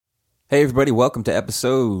Hey everybody, welcome to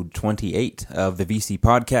episode 28 of the VC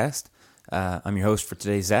Podcast. I'm your host for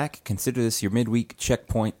today, Zach. Consider this your midweek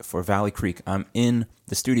checkpoint for Valley Creek. I'm in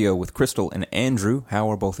the studio with Crystal and Andrew.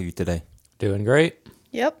 How are both of you today? Doing great.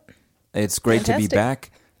 Yep. It's great to be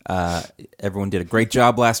back. Everyone did a great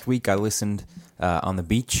job last week. I listened on the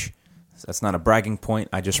beach. So that's not a bragging point.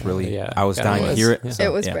 I just really, I was dying to hear it. Yeah. So,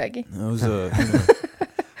 it was bragging. It was an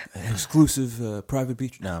exclusive private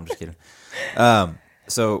beach. No, I'm just kidding.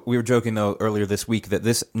 So we were joking, though, earlier this week that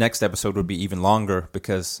this next episode would be even longer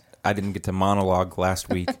because I didn't get to monologue last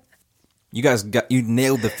week. You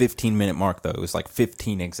nailed the 15-minute mark, though. It was like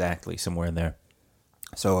 15 exactly, somewhere in there.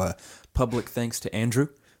 So public thanks to Andrew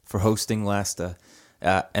for hosting last.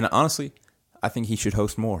 And honestly, I think he should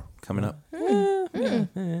host more coming up.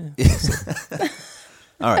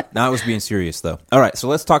 All right, now I was being serious, though. All right, so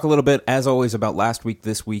let's talk a little bit, as always, about last week,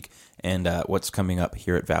 this week, and what's coming up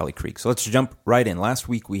here at Valley Creek. So let's jump right in. Last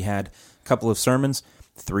week we had a couple of sermons,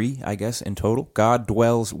 3, I guess, in total. God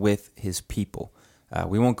dwells with his people.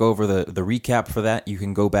 We won't go over the recap for that. You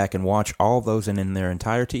can go back and watch all of those in their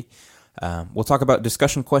entirety. We'll talk about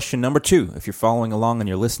discussion question number 2. If you're following along and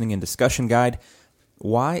you're listening in discussion guide,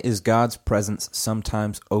 why is God's presence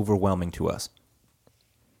sometimes overwhelming to us?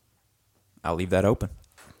 I'll leave that open.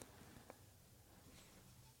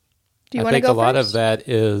 I think a lot of that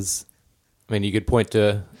is, you could point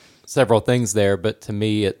to several things there, but to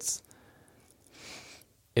me it's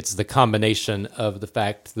the combination of the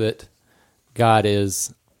fact that God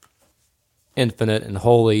is infinite and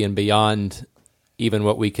holy and beyond even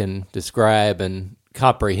what we can describe and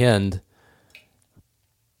comprehend,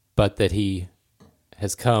 but that he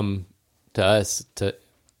has come to us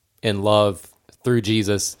in love through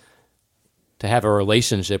Jesus to have a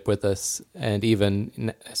relationship with us, and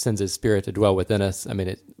even sends his Spirit to dwell within us.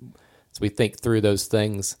 As we think through those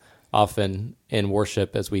things, often in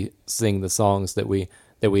worship, as we sing the songs that we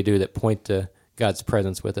do that point to God's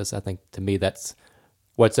presence with us, I think to me that's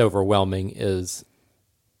what's overwhelming, is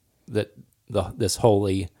that this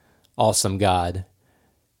holy, awesome God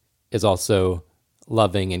is also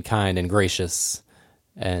loving and kind and gracious,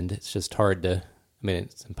 and it's just hard to,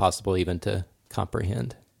 it's impossible even to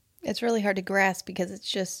comprehend. It's really hard to grasp because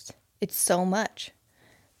it's so much.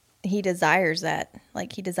 He desires that.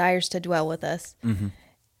 Like, he desires to dwell with us. Mm-hmm.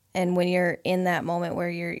 And when you're in that moment where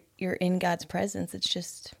you're in God's presence,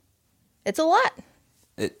 it's a lot.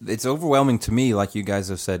 It's overwhelming to me, like you guys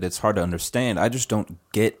have said. It's hard to understand. I just don't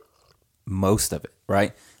get most of it,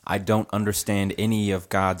 right? I don't understand any of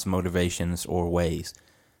God's motivations or ways.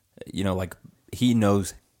 Like, he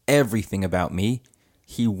knows everything about me.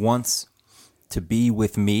 He wants to be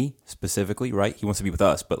with me specifically, right? He wants to be with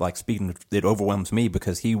us, but like speaking, it overwhelms me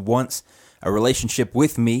because he wants a relationship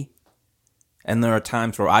with me. And there are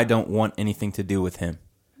times where I don't want anything to do with him,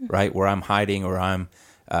 right? Where I'm hiding or I'm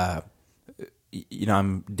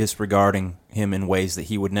disregarding him in ways that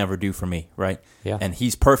he would never do for me, right? Yeah. And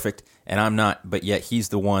he's perfect and I'm not, but yet he's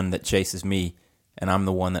the one that chases me and I'm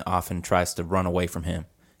the one that often tries to run away from him.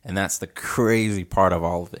 And that's the crazy part of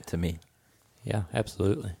all of it to me. Yeah,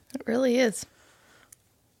 absolutely. It really is.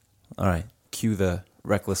 All right, cue the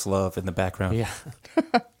reckless love in the background. Yeah.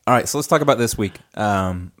 All right, so let's talk about this week.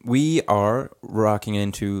 We are rocking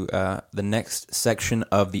into the next section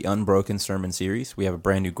of the Unbroken Sermon Series. We have a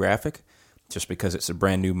brand new graphic. Just because it's a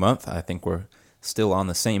brand new month, I think we're still on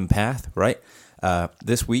the same path, right?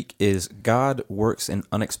 This week is God Works in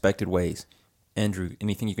Unexpected Ways. Andrew,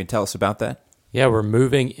 anything you can tell us about that? Yeah, we're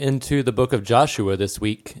moving into the book of Joshua this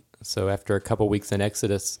week. So after a couple weeks in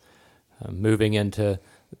Exodus, moving into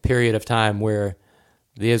the period of time where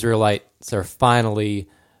the Israelites are finally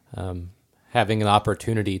having an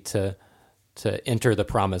opportunity to enter the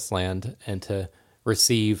promised land and to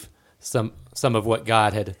receive some of what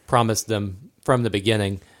God had promised them from the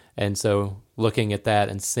beginning. And so looking at that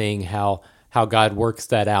and seeing how God works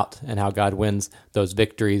that out and how God wins those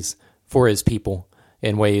victories for his people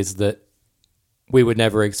in ways that we would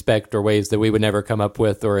never expect, or ways that we would never come up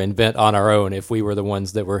with or invent on our own if we were the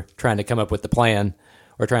ones that were trying to come up with the plan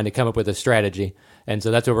or trying to come up with a strategy. And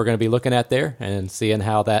so that's what we're going to be looking at there and seeing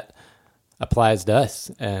how that applies to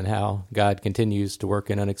us and how God continues to work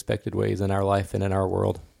in unexpected ways in our life and in our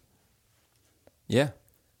world. Yeah,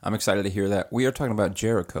 I'm excited to hear that. We are talking about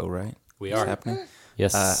Jericho, right? We What's are. happening?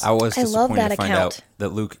 Yes. I was disappointed to find account. out that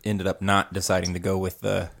Luke ended up not deciding to go with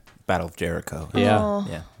the Battle of Jericho. Yeah. Oh.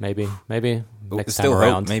 Yeah. Maybe next Still time hope,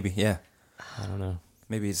 around. maybe, yeah. I don't know.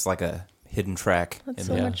 Maybe it's like a hidden track. That's in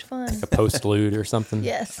so there. much fun. A postlude or something.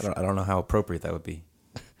 Yes. I don't know how appropriate that would be.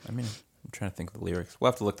 I'm trying to think of the lyrics.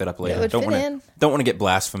 We'll have to look that up later. It would don't fit in. want to get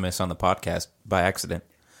blasphemous on the podcast by accident.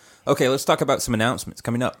 Okay, let's talk about some announcements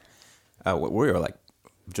coming up. We are like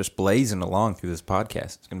just blazing along through this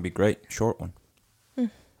podcast. It's going to be great. Short one.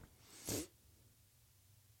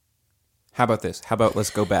 How about this? How about let's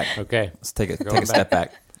go back? Okay. Let's take a step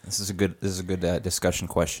back. This is a good discussion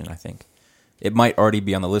question, I think. It might already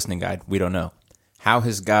be on the listening guide. We don't know. How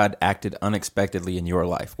has God acted unexpectedly in your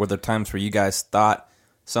life? Were there times where you guys thought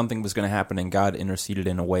something was going to happen and God interceded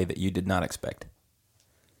in a way that you did not expect?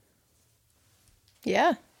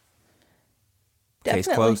 Yeah. Case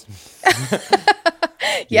Definitely. closed?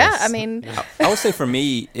 Yeah, Yes. I mean, I would say for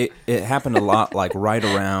me, it happened a lot like right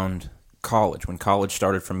around college. When college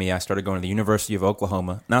started for me, I started going to the University of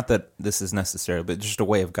Oklahoma. Not that this is necessary, but just a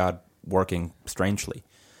way of God working strangely.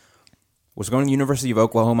 Was going to the University of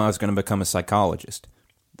Oklahoma, I was going to become a psychologist.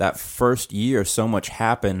 That first year, so much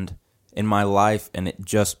happened in my life, and it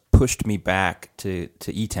just pushed me back to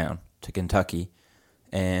E-Town, to Kentucky.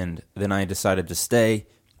 And then I decided to stay,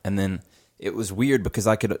 and then it was weird because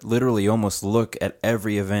I could literally almost look at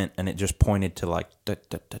every event, and it just pointed to like,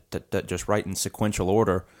 just right in sequential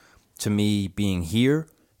order, to me being here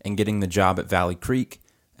and getting the job at Valley Creek,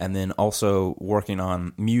 and then also working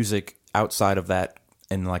on music outside of that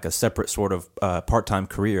in like a separate sort of part-time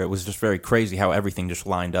career. It was just very crazy how everything just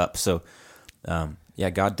lined up. So, yeah,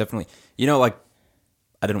 God definitely, like,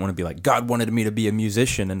 I didn't want to be like, God wanted me to be a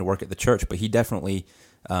musician and to work at the church, but he definitely,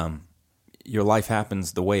 your life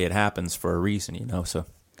happens the way it happens for a reason, so.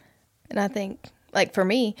 and I think, like, for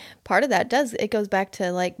me, part of that goes back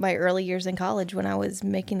to like my early years in college when I was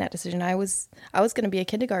making that decision. I was going to be a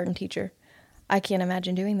kindergarten teacher. I can't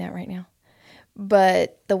imagine doing that right now.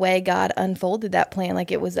 But the way God unfolded that plan,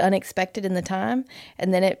 like, it was unexpected in the time,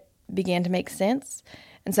 and then it began to make sense.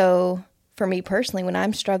 And so for me personally, when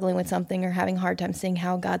I'm struggling with something or having a hard time seeing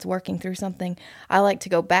how God's working through something, I like to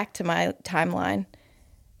go back to my timeline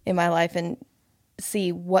in my life and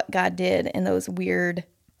see what God did in those weird,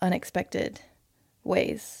 unexpected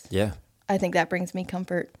ways. Yeah. I think that brings me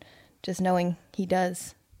comfort, just knowing he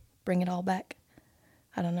does bring it all back.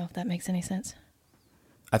 I don't know if that makes any sense.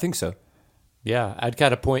 I think so. Yeah, I'd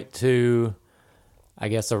kind of point to, I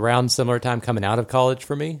guess, around similar time coming out of college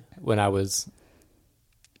for me, when I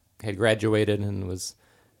had graduated and was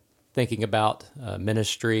thinking about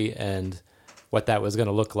ministry and what that was going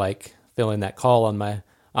to look like, feeling that call on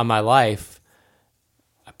my life.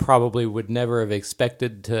 I probably would never have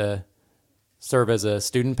expected to serve as a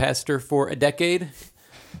student pastor for a decade,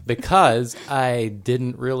 because I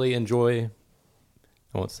didn't really enjoy.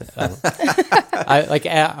 I won't say.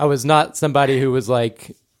 I was not somebody who was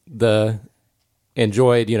like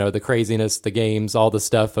enjoyed the craziness, the games, all the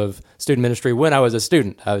stuff of student ministry when I was a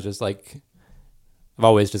student. I was just like, I've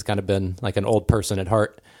always just kind of been like an old person at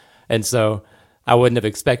heart, and so I wouldn't have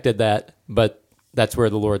expected that. But that's where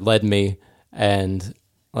the Lord led me, and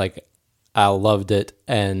like I loved it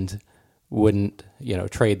and wouldn't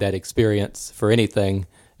trade that experience for anything.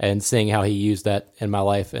 And seeing how He used that in my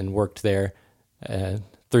life and worked there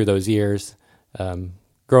through those years,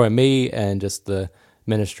 growing me and just the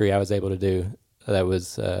ministry I was able to do, that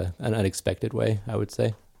was an unexpected way, I would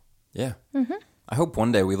say. Yeah. Mm-hmm. I hope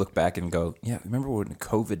one day we look back and go, yeah, remember when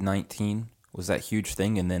COVID-19 was that huge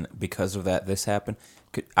thing, and then because of that, this happened?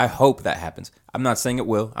 I hope that happens. I'm not saying it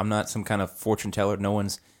will. I'm not some kind of fortune teller. No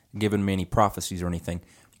one's given me any prophecies or anything,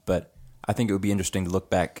 but I think it would be interesting to look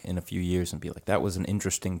back in a few years and be like, that was an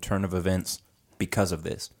interesting turn of events because of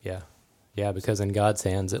this. Yeah. Yeah, because in God's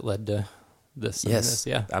hands, it led to this. Yes, this.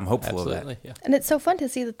 Yeah, I'm hopeful absolutely. of that. Yeah. And it's so fun to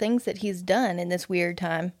see the things that he's done in this weird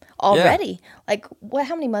time already. Yeah. Like,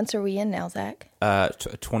 how many months are we in now, Zach?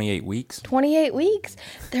 28 weeks. 28 weeks.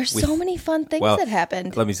 There's so many fun things that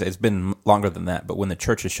happened. Let me say, it's been longer than that, but when the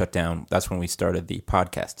church is shut down, that's when we started the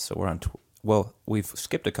podcast. So we're on, we've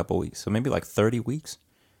skipped a couple weeks, so maybe like 30 weeks.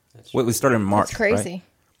 We started in March. That's crazy. Right?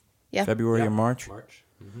 Yeah. February or March? March.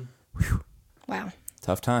 Mm-hmm. Wow.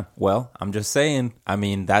 Tough time. Well, I'm just saying,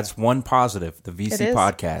 that's one positive. The VC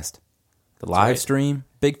podcast, the live stream,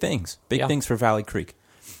 big things. Big things for Valley Creek.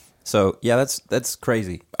 So, yeah, that's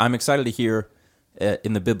crazy. I'm excited to hear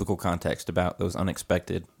in the biblical context about those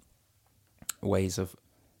unexpected ways of...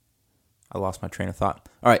 I lost my train of thought.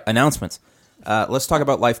 All right, announcements. Let's talk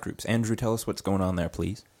about life groups. Andrew, tell us what's going on there,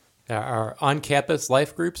 please. Our on-campus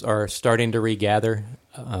life groups are starting to regather,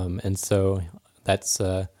 and so that's...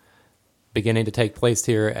 beginning to take place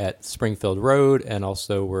here at Springfield Road, and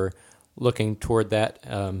also we're looking toward that,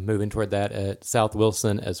 moving toward that at South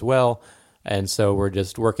Wilson as well. And so we're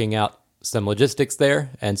just working out some logistics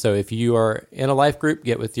there. And so if you are in a life group,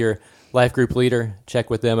 get with your life group leader, check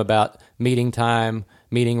with them about meeting time,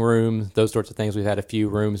 meeting room, those sorts of things. We've had a few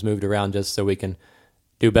rooms moved around just so we can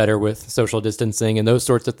do better with social distancing and those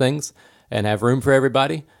sorts of things and have room for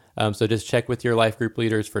everybody. So just check with your life group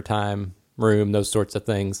leaders for time, room, those sorts of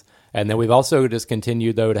things. And then we've also just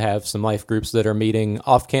continued, though, to have some life groups that are meeting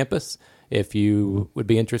off campus. If you would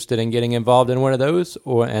be interested in getting involved in one of those,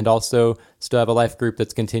 and also still have a life group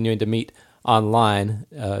that's continuing to meet online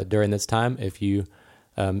during this time. If you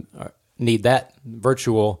need that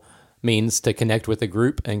virtual means to connect with a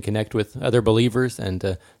group and connect with other believers and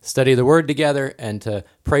to study the Word together and to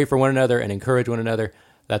pray for one another and encourage one another,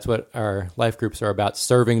 that's what our life groups are about,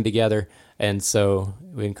 serving together. And so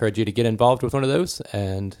we encourage you to get involved with one of those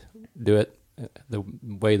and do it the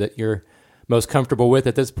way that you're most comfortable with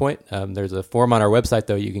at this point. There's a form on our website,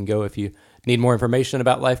 though. You can go if you need more information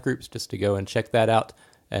about life groups, just to go and check that out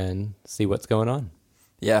and see what's going on.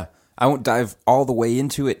 Yeah, I won't dive all the way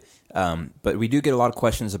into it, but we do get a lot of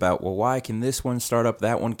questions about, well, why can this one start up,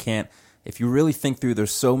 that one can't? If you really think through,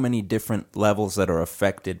 there's so many different levels that are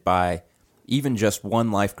affected by even just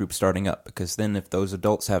one life group starting up, because then if those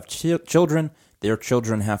adults have children, their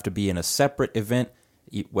children have to be in a separate event,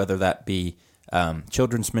 whether that be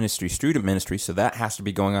children's ministry, student ministry, so that has to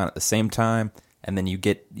be going on at the same time, and then you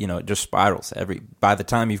get, it just spirals. By the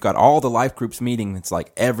time you've got all the life groups meeting, it's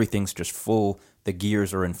like everything's just full, the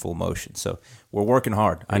gears are in full motion. So we're working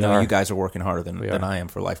hard. I know you guys are working harder than I am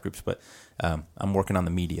for life groups, but I'm working on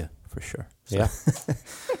the media for sure. So. Yeah.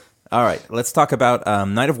 All right, let's talk about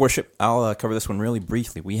Night of Worship. I'll cover this one really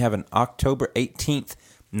briefly. We have an October 18th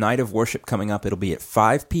Night of Worship coming up. It'll be at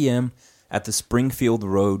 5 p.m. at the Springfield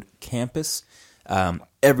Road campus.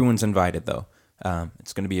 Everyone's invited, though.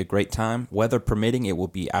 It's going to be a great time. Weather permitting, it will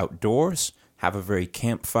be outdoors, have a very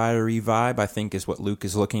campfire-y vibe, I think is what Luke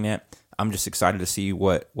is looking at. I'm just excited to see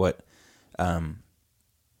what God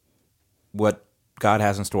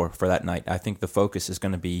has in store for that night. I think the focus is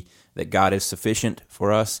going to be that God is sufficient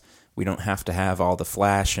for us. We don't have to have all the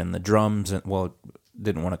flash and the drums. And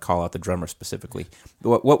didn't want to call out the drummer specifically.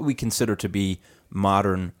 What we consider to be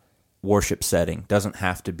modern worship setting doesn't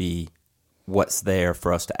have to be what's there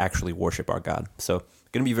for us to actually worship our God. So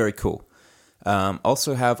going to be very cool.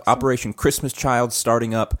 Also have Operation Christmas Child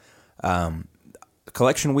starting up.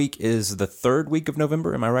 Collection week is the 3rd week of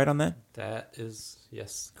November. Am I right on that? That is,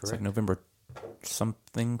 yes, correct. It's like November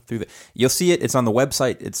something through the... You'll see it. It's on the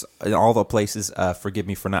website. It's in all the places. Forgive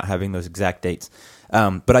me for not having those exact dates.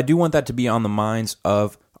 But I do want that to be on the minds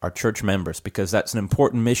of our church members, because that's an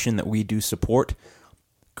important mission that we do support.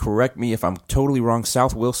 Correct me if I'm totally wrong.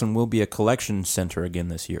 South Wilson will be a collection center again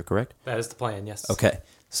this year, correct? That is the plan, yes. Okay.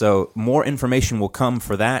 So more information will come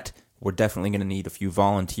for that. We're definitely going to need a few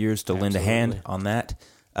volunteers to lend a hand on that.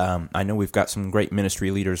 I know we've got some great ministry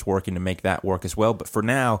leaders working to make that work as well. But for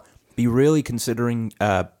now, be really considering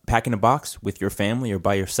packing a box with your family or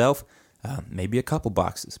by yourself, maybe a couple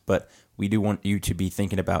boxes. But we do want you to be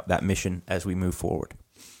thinking about that mission as we move forward.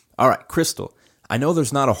 All right, Crystal, I know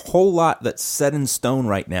there's not a whole lot that's set in stone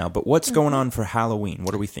right now, but what's going on for Halloween?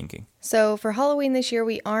 What are we thinking? So for Halloween this year,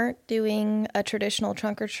 we aren't doing a traditional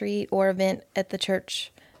trunk or treat or event at the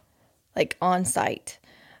church, like on site.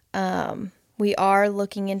 We are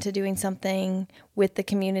looking into doing something with the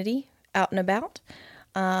community out and about.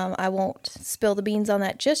 I won't spill the beans on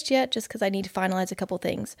that just yet, just because I need to finalize a couple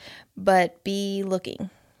things, but be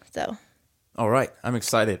looking. So, all right, I'm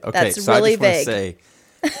excited. Okay, that's so really I just vague. Want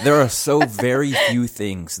to say there are so very few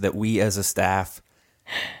things that we as a staff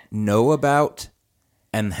know about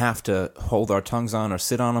and have to hold our tongues on or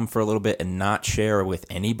sit on them for a little bit and not share with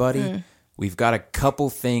anybody. We've got a couple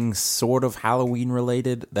things sort of Halloween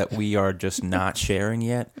related that we are just not sharing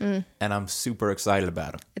yet, and I'm super excited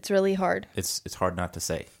about them. It's really hard. It's hard not to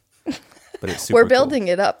say, but it's super We're building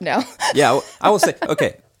it up now. Yeah, I will say,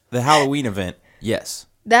 okay, the Halloween event, yes.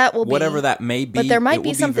 That will be. Whatever that may be, but there might it be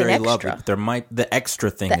will something very extra. Lovely. The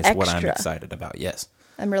extra thing is what I'm excited about, yes.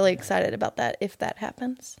 I'm really excited about that if that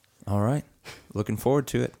happens. All right. Looking forward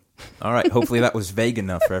to it. All right. Hopefully that was vague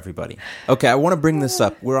enough for everybody. Okay, I want to bring this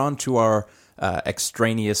up. We're on to our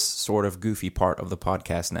extraneous sort of goofy part of the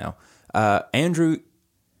podcast now. Andrew,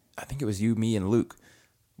 I think it was you, me, and Luke.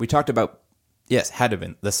 We talked about, yes, had to have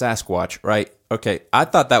been, the Sasquatch, right? Okay, I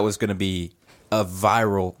thought that was going to be a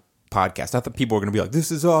viral podcast. I thought people were going to be like,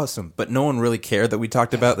 this is awesome. But no one really cared that we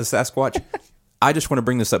talked about the Sasquatch. I just want to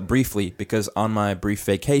bring this up briefly because on my brief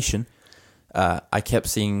vacation, I kept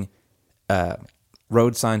seeing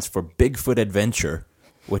road signs for Bigfoot Adventure,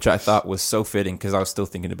 which I thought was so fitting because I was still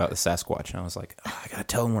thinking about the Sasquatch. And I was like, I got to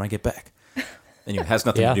tell him when I get back. Anyway, it has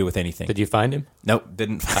nothing to do with anything. Did you find him? Nope,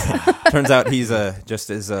 didn't. Turns out he's just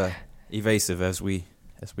as evasive as we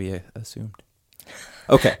assumed.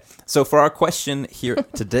 Okay, so for our question here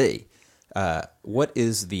today, what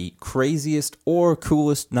is the craziest or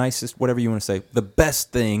coolest, nicest, whatever you want to say, the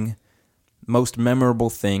best thing, most memorable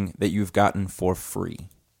thing that you've gotten for free?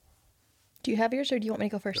 Do you have yours or do you want me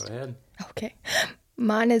to go first? Go ahead. Okay.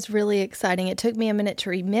 Mine is really exciting. It took me a minute to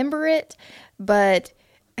remember it, but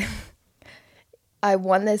I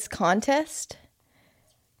won this contest,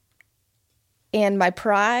 and my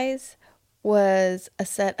prize was a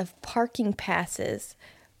set of parking passes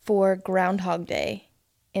for Groundhog Day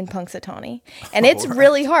in Punxsutawney. And it's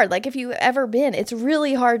really hard. Like, if you've ever been, it's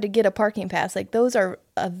really hard to get a parking pass. Like, those are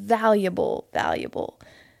a valuable,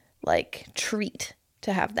 like, treat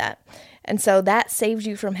to have that. And so that saves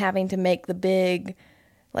you from having to make the big,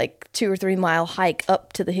 like, 2 or 3 mile hike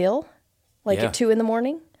up to the hill, like at 2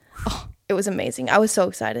 a.m. Oh, it was amazing. I was so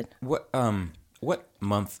excited. What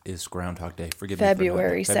month is Groundhog Day? Forgive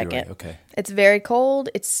February me. February 2nd. Okay. It's very cold.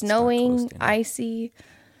 It's snowing, icy.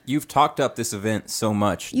 You've talked up this event so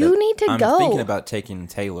much. You need to go. I'm thinking about taking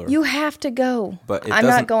Taylor. You have to go. But I'm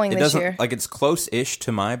not going this year. Like, it's close-ish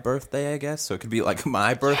to my birthday, I guess. So it could be like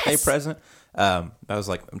my birthday present. I was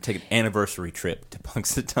like, I'm taking an anniversary trip to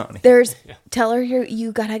Punxsutawney. Tell her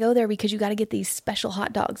you gotta go there because you gotta get these special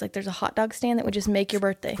hot dogs. Like, there's a hot dog stand that would just make your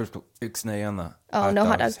birthday. Ixnay on the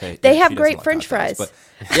hot dogs. Hey, they have great French fries. But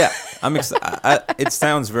yeah, I'm excited. It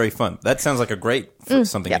sounds very fun. That sounds like a great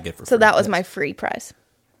something to get for free. So that was my free prize.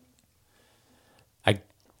 I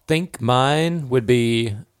think mine would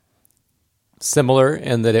be similar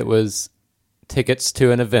in that it was tickets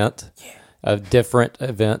to an event. Yeah. A different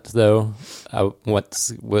event, though. I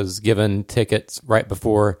once was given tickets right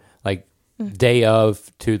before, like, day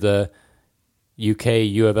of, to the UK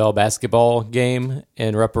U of L basketball game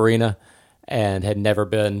in Rupp Arena, and had never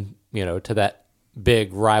been, to that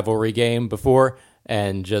big rivalry game before,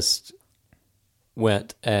 and just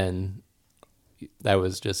went, and that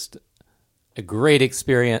was just a great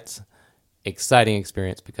experience, exciting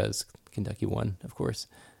experience, because Kentucky won, of course,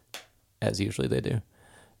 as usually they do.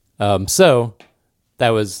 So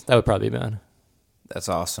that would probably be mine. That's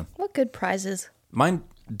awesome. What good prizes. Mine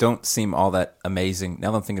don't seem all that amazing.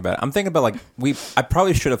 Now that I'm thinking about it, I'm thinking about, like, I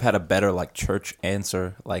probably should have had a better, like, church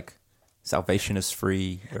answer, like salvation is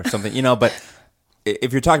free or something, but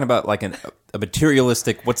if you're talking about, like, a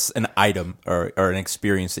materialistic, what's an item or an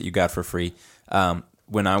experience that you got for free?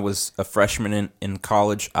 When I was a freshman in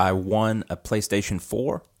college, I won a PlayStation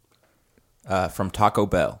 4 from Taco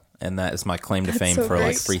Bell. And that is my claim to fame for,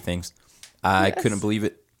 like, free things. I couldn't believe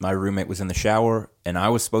it. My roommate was in the shower, and I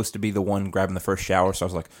was supposed to be the one grabbing the first shower. So I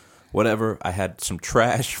was like, whatever. I had some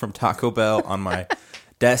trash from Taco Bell on my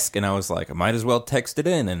desk, and I was like, I might as well text it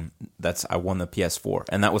in. And I won the PS4.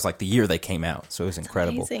 And that was, like, the year they came out. So it was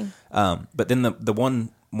incredible. Amazing. But then the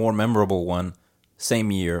one more memorable one,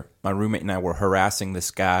 same year, my roommate and I were harassing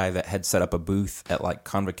this guy that had set up a booth at, like,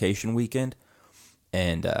 Convocation weekend.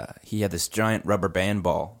 And he had this giant rubber band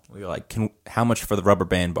ball. We were like, how much for the rubber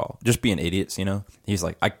band ball? Just being idiots, He's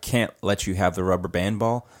like, I can't let you have the rubber band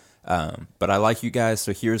ball, but I like you guys,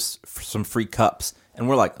 so here's some free cups. And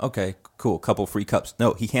we're like, okay, cool, couple free cups.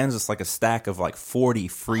 No, he hands us, like, a stack of, like, 40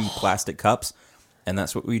 free plastic cups, and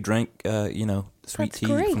that's what we drank, sweet tea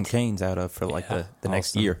from Cane's out of for, like, the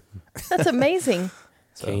next year. That's amazing.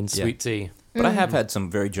 Cane's sweet tea. But I have had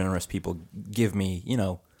some very generous people give me,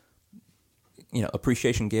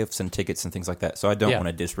 appreciation gifts and tickets and things like that. So I don't want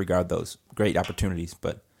to disregard those great opportunities.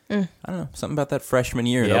 But I don't know, something about that freshman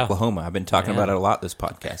year in Oklahoma. I've been talking about it a lot this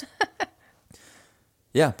podcast.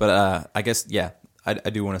 But I guess, I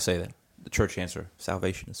do want to say that the church answer,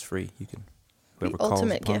 salvation is free. You can, whoever calls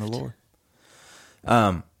upon gift. the Lord.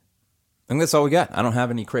 I think that's all we got. I don't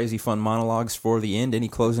have any crazy fun monologues for the end. Any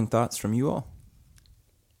closing thoughts from you all?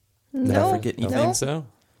 Did I forget anything? I think so.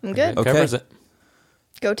 I'm good. Okay. Covers it.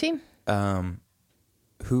 Go team.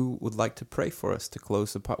 Who would like to pray for us to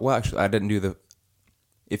close the podcast? Well, actually, I didn't do the...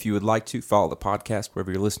 If you would like to, follow the podcast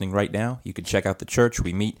wherever you're listening right now. You can check out the church.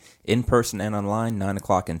 We meet in person and online, 9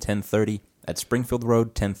 o'clock and 10:30 at Springfield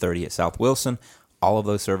Road, 10:30 at South Wilson. All of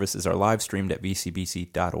those services are live streamed at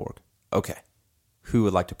vcbc.org. Okay. Who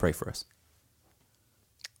would like to pray for us?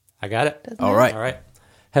 I got it. All right.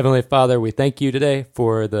 Heavenly Father, we thank you today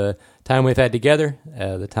for the time we've had together,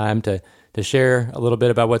 the time to share a little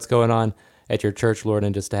bit about what's going on at your church, Lord,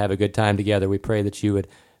 and just to have a good time together. We pray that you would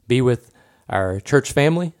be with our church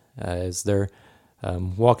family as they're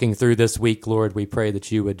walking through this week, Lord. We pray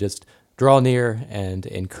that you would just draw near and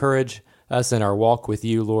encourage us in our walk with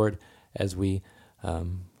you, Lord, as we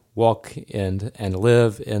walk and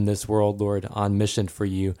live in this world, Lord, on mission for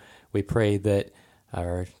you. We pray that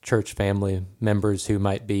our church family members who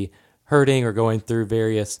might be hurting or going through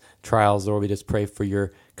various trials, Lord, we just pray for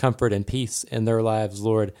your comfort and peace in their lives,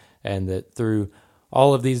 Lord, and that through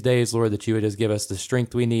all of these days, Lord, that you would just give us the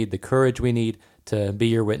strength we need, the courage we need to be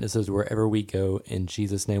your witnesses wherever we go. In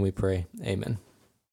Jesus' name we pray. Amen.